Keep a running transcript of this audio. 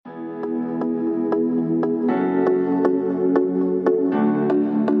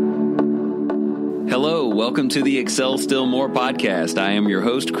welcome to the Excel Still More podcast. I am your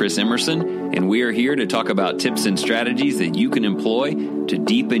host, Chris Emerson, and we are here to talk about tips and strategies that you can employ to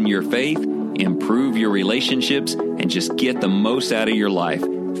deepen your faith, improve your relationships, and just get the most out of your life.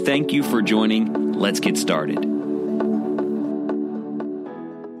 Thank you for joining. Let's get started.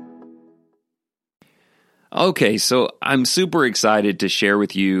 Okay, so I'm super excited to share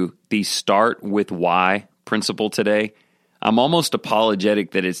with you the Start with Why principle today. I'm almost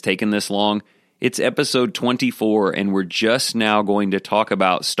apologetic that it's taken this long. It's episode 24, and we're just now going to talk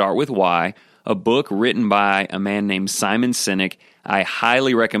about Start with Why, a book written by a man named Simon Sinek. I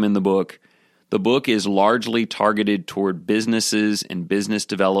highly recommend the book. The book is largely targeted toward businesses and business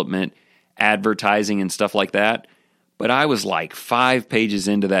development, advertising, and stuff like that. But I was like 5 pages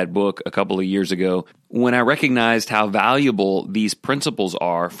into that book a couple of years ago when I recognized how valuable these principles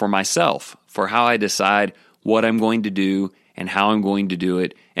are for myself, for how I decide what I'm going to do and how I'm going to do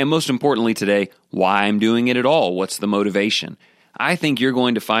it, and most importantly today, why I'm doing it at all. What's the motivation? I think you're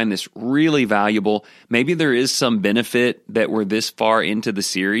going to find this really valuable. Maybe there is some benefit that we're this far into the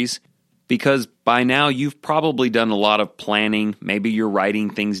series, because by now you've probably done a lot of planning. Maybe you're writing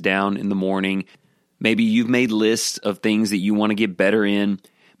things down in the morning. Maybe you've made lists of things that you want to get better in.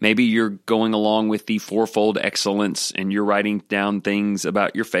 Maybe you're going along with the fourfold excellence and you're writing down things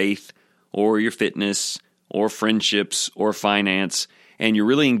about your faith or your fitness or friendships or finance, and you're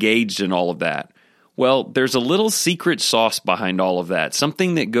really engaged in all of that. Well, there's a little secret sauce behind all of that,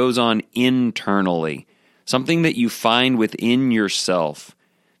 something that goes on internally, something that you find within yourself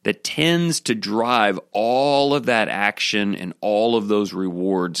that tends to drive all of that action and all of those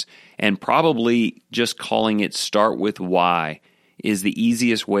rewards, and probably just calling it Start with Why is the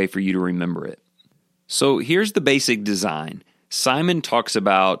easiest way for you to remember it. So here's the basic design. Simon talks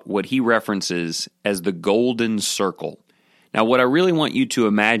about what he references as the golden circle. Now, what I really want you to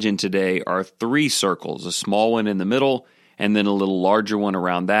imagine today are 3 circles, a small one in the middle, and then a little larger one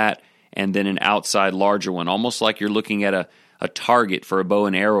around that, and then an outside larger one, almost like you're looking at a target for a bow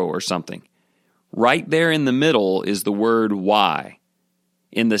and arrow or something. Right there in the middle is the word why.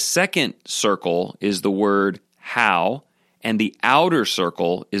 In the second circle is the word how, and the outer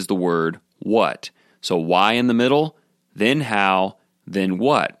circle is the word what. So why in the middle, then how, then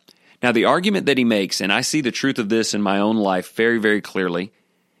what. Now, the argument that he makes, and I see the truth of this in my own life very, very clearly,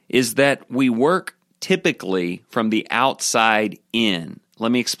 is that we work typically from the outside in.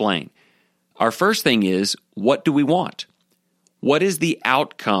 Let me explain. Our first thing is, what do we want? What is the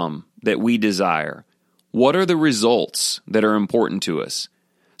outcome that we desire? What are the results that are important to us?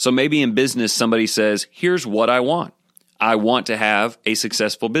 So maybe in business, somebody says, here's what I want. I want to have a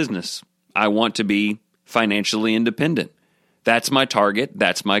successful business. I want to be financially independent. That's my target.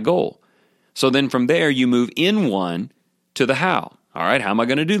 That's my goal. So then from there, you move in one to the how. All right, how am I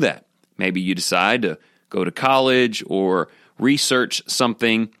going to do that? Maybe you decide to go to college or research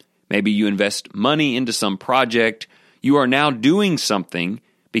something. Maybe you invest money into some project. You are now doing something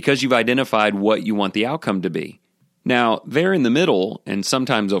because you've identified what you want the outcome to be. Now, there in the middle, and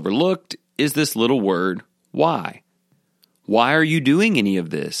sometimes overlooked, is this little word, why. Why are you doing any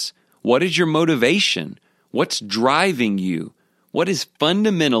of this? What is your motivation? What's driving you? What is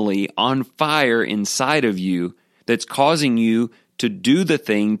fundamentally on fire inside of you that's causing you to do the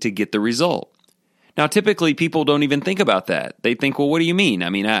thing to get the result? Now, typically, people don't even think about that. They think, well, what do you mean?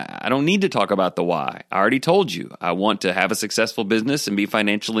 I mean, I don't need to talk about the why. I already told you. I want to have a successful business and be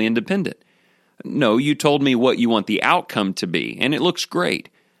financially independent. No, you told me what you want the outcome to be, and it looks great.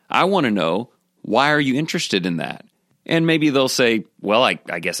 I want to know, why are you interested in that? And maybe they'll say, well, I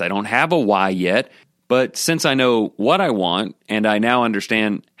guess I don't have a why yet, but since I know what I want and I now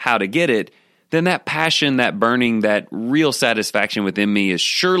understand how to get it, then that passion, that burning, that real satisfaction within me is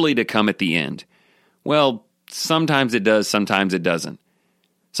surely to come at the end. Well, sometimes it does, sometimes it doesn't.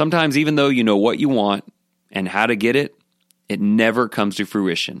 Sometimes even though you know what you want and how to get it, it never comes to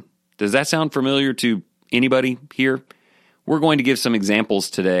fruition. Does that sound familiar to anybody here? We're going to give some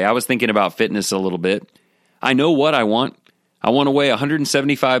examples today. I was thinking about fitness a little bit. I know what I want. I want to weigh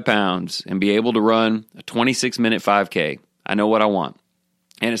 175 pounds and be able to run a 26-minute 5K. I know what I want.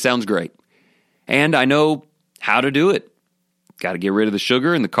 And it sounds great. And I know how to do it. Got to get rid of the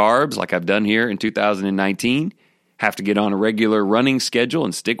sugar and the carbs like I've done here in 2019. Have to get on a regular running schedule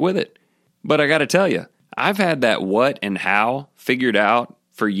and stick with it. But I got to tell you, I've had that what and how figured out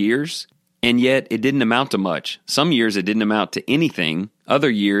for years, and yet it didn't amount to much. Some years it didn't amount to anything.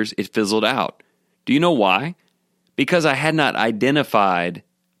 Other years it fizzled out. Do you know why? Because I had not identified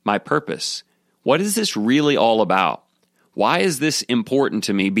my purpose. What is this really all about? Why is this important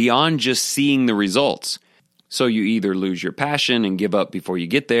to me beyond just seeing the results? So you either lose your passion and give up before you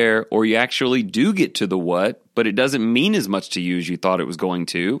get there, or you actually do get to the what, but it doesn't mean as much to you as you thought it was going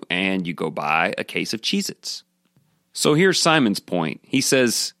to, and you go buy a case of Cheez-Its. So here's Simon's point. He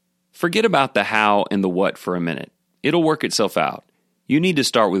says, forget about the how and the what for a minute. It'll work itself out. You need to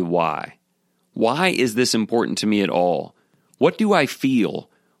start with why. Why is this important to me at all? What do I feel?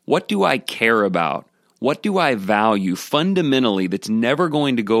 What do I care about? What do I value fundamentally that's never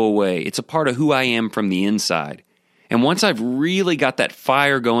going to go away? It's a part of who I am from the inside. And once I've really got that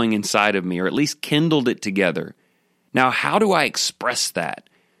fire going inside of me, or at least kindled it together, now how do I express that?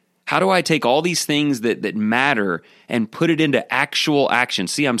 How do I take all these things that matter and put it into actual action?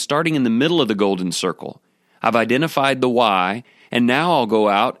 See, I'm starting in the middle of the golden circle. I've identified the why, and now I'll go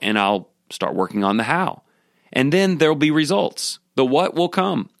out and I'll start working on the how. And then there'll be results. The what will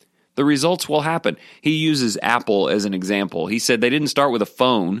come. The results will happen. He uses Apple as an example. He said they didn't start with a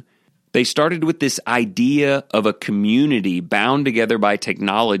phone. They started with this idea of a community bound together by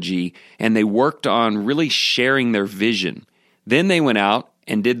technology, and they worked on really sharing their vision. Then they went out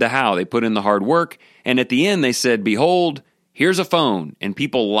and did the how. They put in the hard work, and at the end they said, behold, here's a phone, and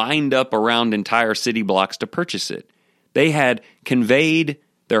people lined up around entire city blocks to purchase it. They had conveyed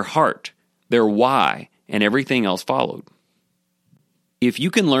their heart, their why, and everything else followed. If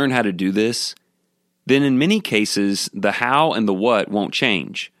you can learn how to do this, then in many cases, the how and the what won't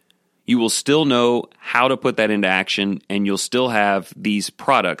change. You will still know how to put that into action, and you'll still have these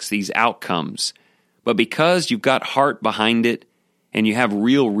products, these outcomes. But because you've got heart behind it, and you have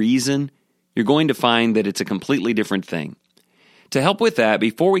real reason, you're going to find that it's a completely different thing. To help with that,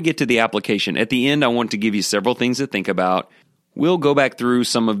 before we get to the application, at the end I want to give you several things to think about. We'll go back through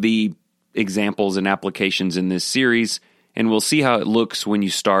some of the examples and applications in this series, and we'll see how it looks when you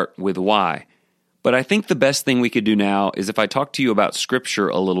start with why. But I think the best thing we could do now is if I talk to you about Scripture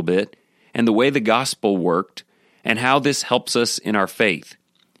a little bit and the way the gospel worked and how this helps us in our faith.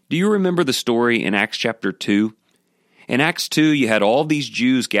 Do you remember the story in Acts chapter 2? In Acts 2, you had all these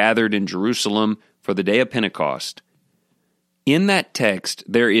Jews gathered in Jerusalem for the day of Pentecost. In that text,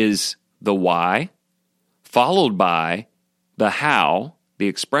 there is the why, followed by the how, the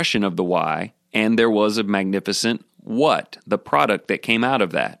expression of the why, and there was a magnificent what, the product that came out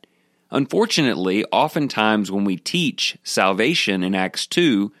of that. Unfortunately, oftentimes when we teach salvation in Acts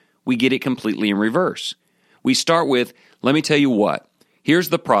 2, we get it completely in reverse. We start with, let me tell you what, here's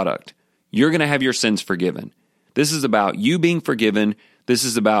the product. You're going to have your sins forgiven. This is about you being forgiven. This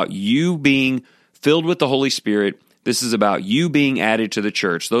is about you being filled with the Holy Spirit. This is about you being added to the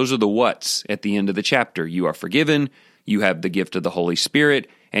church. Those are the whats at the end of the chapter. You are forgiven, you have the gift of the Holy Spirit,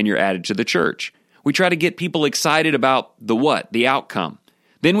 and you're added to the church. We try to get people excited about the what, the outcome.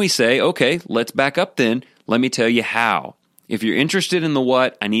 Then we say, okay, let's back up then. Let me tell you how. If you're interested in the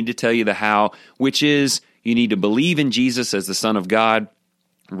what, I need to tell you the how, which is you need to believe in Jesus as the Son of God,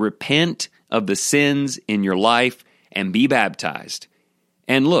 repent of the sins in your life, and be baptized.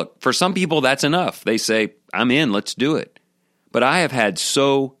 And look, for some people that's enough. They say, I'm in, let's do it. But I have had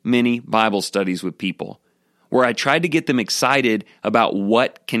so many Bible studies with people where I tried to get them excited about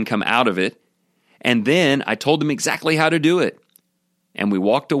what can come out of it, and then I told them exactly how to do it. And we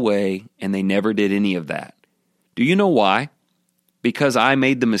walked away, and they never did any of that. Do you know why? Because I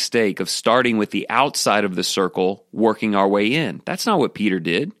made the mistake of starting with the outside of the circle, working our way in. That's not what Peter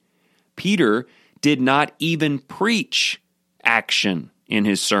did. Peter did not even preach action in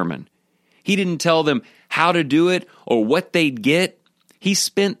his sermon. He didn't tell them how to do it or what they'd get. He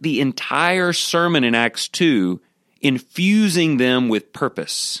spent the entire sermon in Acts 2 infusing them with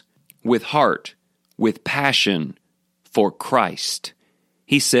purpose, with heart, with passion for Christ.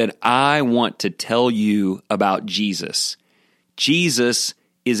 He said, I want to tell you about Jesus. Jesus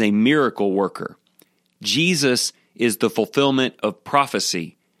is a miracle worker. Jesus is the fulfillment of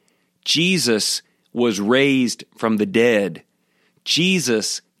prophecy. Jesus was raised from the dead.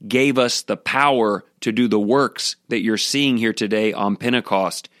 Jesus gave us the power to do the works that you're seeing here today on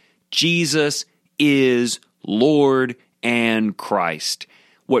Pentecost. Jesus is Lord and Christ.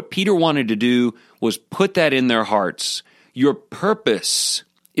 What Peter wanted to do was put that in their hearts. Your purpose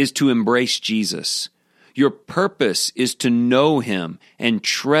is to embrace Jesus. Your purpose is to know Him and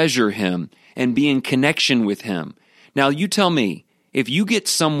treasure Him and be in connection with Him. Now you tell me, if you get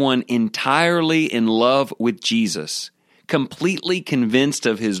someone entirely in love with Jesus, completely convinced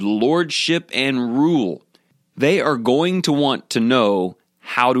of His lordship and rule, they are going to want to know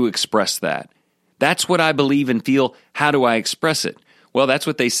how to express that. That's what I believe and feel. How do I express it? Well, that's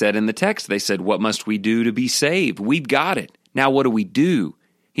what they said in the text. They said, what must we do to be saved? We've got it. Now what do?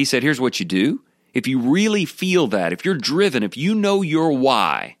 He said, here's what you do. If you really feel that, if you're driven, if you know your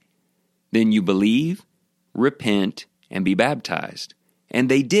why, then you believe, repent, and be baptized. And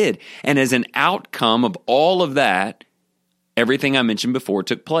they did. And as an outcome of all of that, everything I mentioned before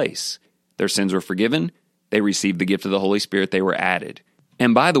took place. Their sins were forgiven. They received the gift of the Holy Spirit. They were added.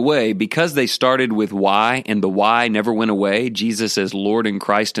 And by the way, because they started with why, and the why never went away, Jesus as Lord and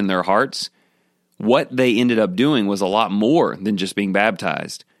Christ in their hearts, what they ended up doing was a lot more than just being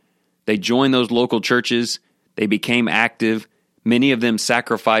baptized. They joined those local churches. They became active. Many of them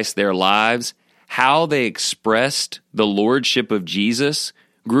sacrificed their lives. How they expressed the lordship of Jesus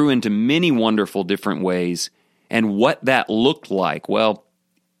grew into many wonderful different ways. And what that looked like, well,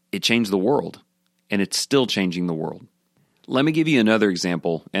 it changed the world. And it's still changing the world. Let me give you another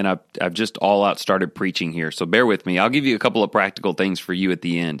example, and I've just all out started preaching here, so bear with me. I'll give you a couple of practical things for you at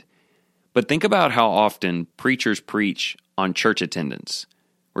the end. But think about how often preachers preach on church attendance.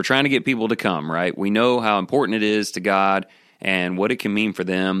 We're trying to get people to come, right? We know how important it is to God and what it can mean for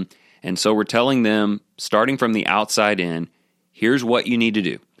them. And so we're telling them, starting from the outside in, here's what you need to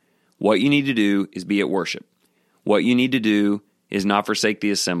do. What you need to do is be at worship. What you need to do is not forsake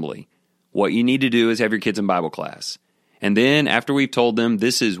the assembly. What you need to do is have your kids in Bible class. And then after we've told them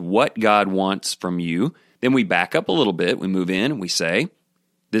this is what God wants from you, then we back up a little bit. We move in and we say,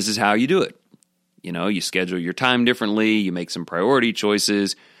 this is how you do it. You know, you schedule your time differently. You make some priority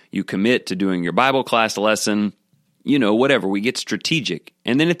choices. You commit to doing your Bible class lesson. You know, whatever. We get strategic.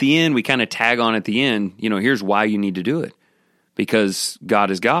 And then at the end, we kind of tag on at the end, here's why you need to do it. Because God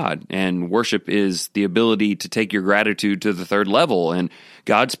is God, and worship is the ability to take your gratitude to the third level, and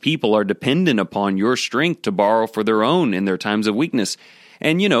God's people are dependent upon your strength to borrow for their own in their times of weakness.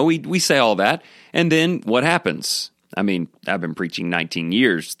 And, we say all that, and then what happens? I mean, I've been preaching 19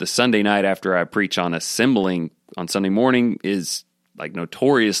 years. The Sunday night after I preach on assembling on Sunday morning is like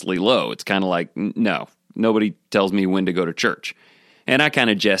notoriously low. It's kind of like, no, nobody tells me when to go to church. And I kind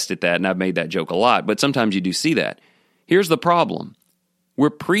of jest at that, and I've made that joke a lot, but sometimes you do see that. Here's the problem. We're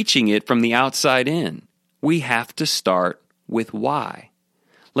preaching it from the outside in. We have to start with why.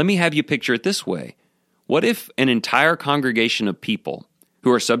 Let me have you picture it this way. What if an entire congregation of people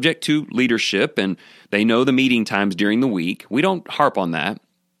who are subject to leadership and they know the meeting times during the week, we don't harp on that,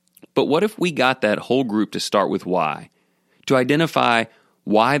 but what if we got that whole group to start with why, to identify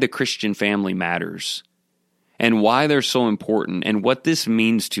why the Christian family matters, and why they're so important, and what this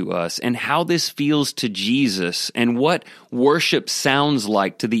means to us, and how this feels to Jesus, and what worship sounds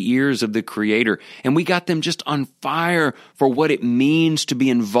like to the ears of the Creator. And we got them just on fire for what it means to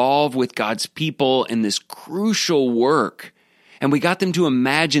be involved with God's people in this crucial work. And we got them to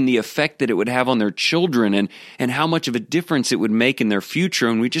imagine the effect that it would have on their children and how much of a difference it would make in their future.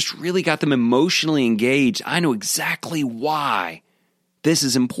 And we just really got them emotionally engaged. I know exactly why this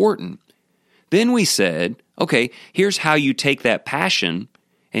is important. Then we said, okay, here's how you take that passion,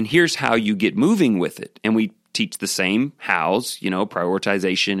 and here's how you get moving with it. And we teach the same hows,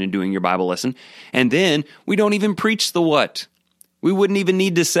 prioritization and doing your Bible lesson. And then we don't even preach the what. We wouldn't even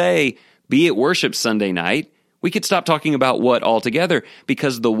need to say, be at worship Sunday night. We could stop talking about what altogether,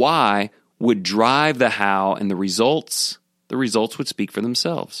 because the why would drive the how, and the results would speak for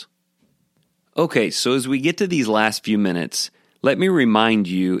themselves. Okay, so as we get to these last few minutes, let me remind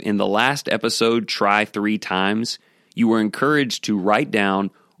you, in the last episode, Try 3 Times, you were encouraged to write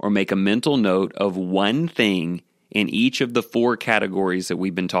down or make a mental note of one thing in each of the 4 categories that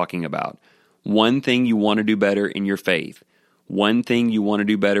we've been talking about. One thing you want to do better in your faith. One thing you want to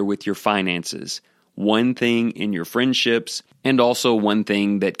do better with your finances. One thing in your friendships. And also one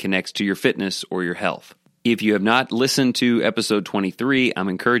thing that connects to your fitness or your health. If you have not listened to episode 23, I'm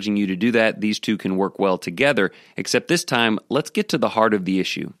encouraging you to do that. These two can work well together, except this time, let's get to the heart of the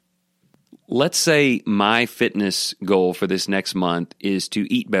issue. Let's say my fitness goal for this next month is to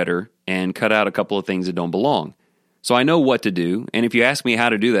eat better and cut out a couple of things that don't belong. So I know what to do, and if you ask me how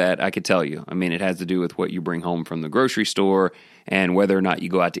to do that, I could tell you. I mean, it has to do with what you bring home from the grocery store and whether or not you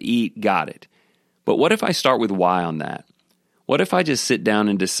go out to eat. Got it. But what if I start with why on that? What if I just sit down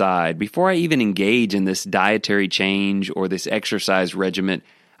and decide, before I even engage in this dietary change or this exercise regimen,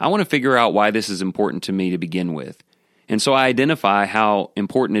 I want to figure out why this is important to me to begin with. And so I identify how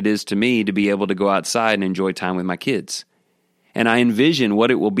important it is to me to be able to go outside and enjoy time with my kids. And I envision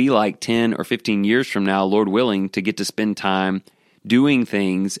what it will be like 10 or 15 years from now, Lord willing, to get to spend time doing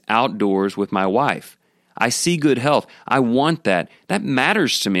things outdoors with my wife. I see good health. I want that. That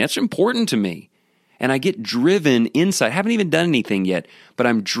matters to me. That's important to me. And I get driven inside. I haven't even done anything yet, but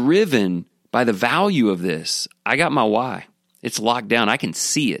I'm driven by the value of this. I got my why. It's locked down. I can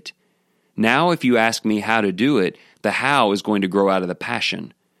see it. Now, if you ask me how to do it, the how is going to grow out of the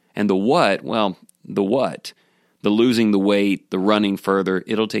passion. And the what, well, the what, the losing the weight, the running further,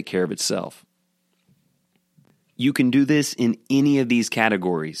 it'll take care of itself. you can do this in any of these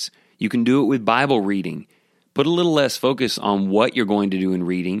categories. You can do it with Bible reading. Put a little less focus on what you're going to do in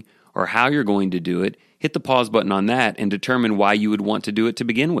reading or how you're going to do it. Hit the pause button on that and determine why you would want to do it to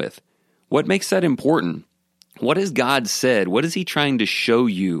begin with. What makes that important? What has God said? What is He trying to show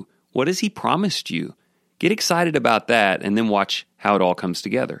you? What has He promised you? Get excited about that and then watch how it all comes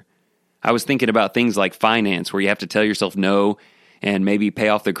together. I was thinking about things like finance, where you have to tell yourself no and maybe pay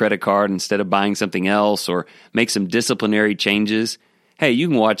off the credit card instead of buying something else or make some disciplinary changes. Hey, you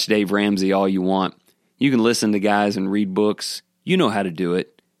can watch Dave Ramsey all you want. You can listen to guys and read books. You know how to do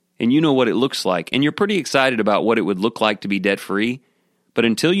it, and you know what it looks like, and you're pretty excited about what it would look like to be debt-free. But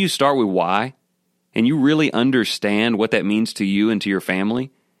until you start with why, and you really understand what that means to you and to your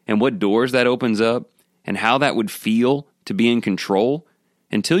family, and what doors that opens up, and how that would feel to be in control,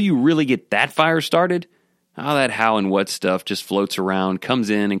 until you really get that fire started, all that how and what stuff just floats around, comes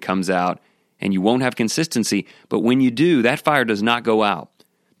in and comes out, and you won't have consistency. But when you do, that fire does not go out.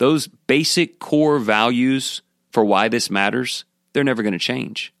 Those basic core values for why this matters, they're never going to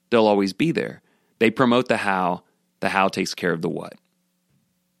change. They'll always be there. They promote the how takes care of the what.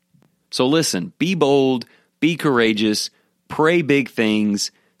 So listen, be bold, be courageous, pray big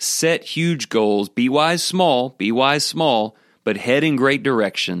things, set huge goals, be wise small, but head in great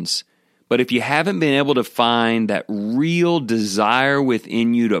directions. But if you haven't been able to find that real desire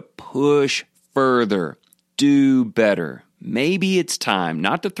within you to push further, do better, maybe it's time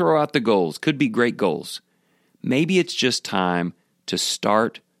not to throw out the goals. Could be great goals. Maybe it's just time to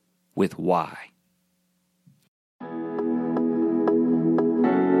start with why.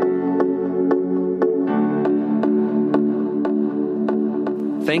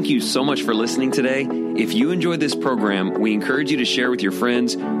 Thank you so much for listening today. If you enjoyed this program, we encourage you to share with your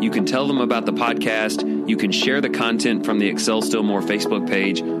friends. You can tell them about the podcast. You can share the content from the Excel Still More Facebook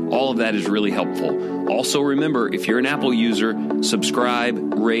page. All of that is really helpful. Also, remember, if you're an Apple user, subscribe,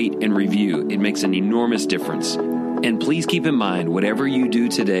 rate, and review. It makes an enormous difference. And please keep in mind, whatever you do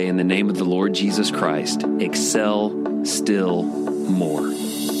today in the name of the Lord Jesus Christ, excel still more.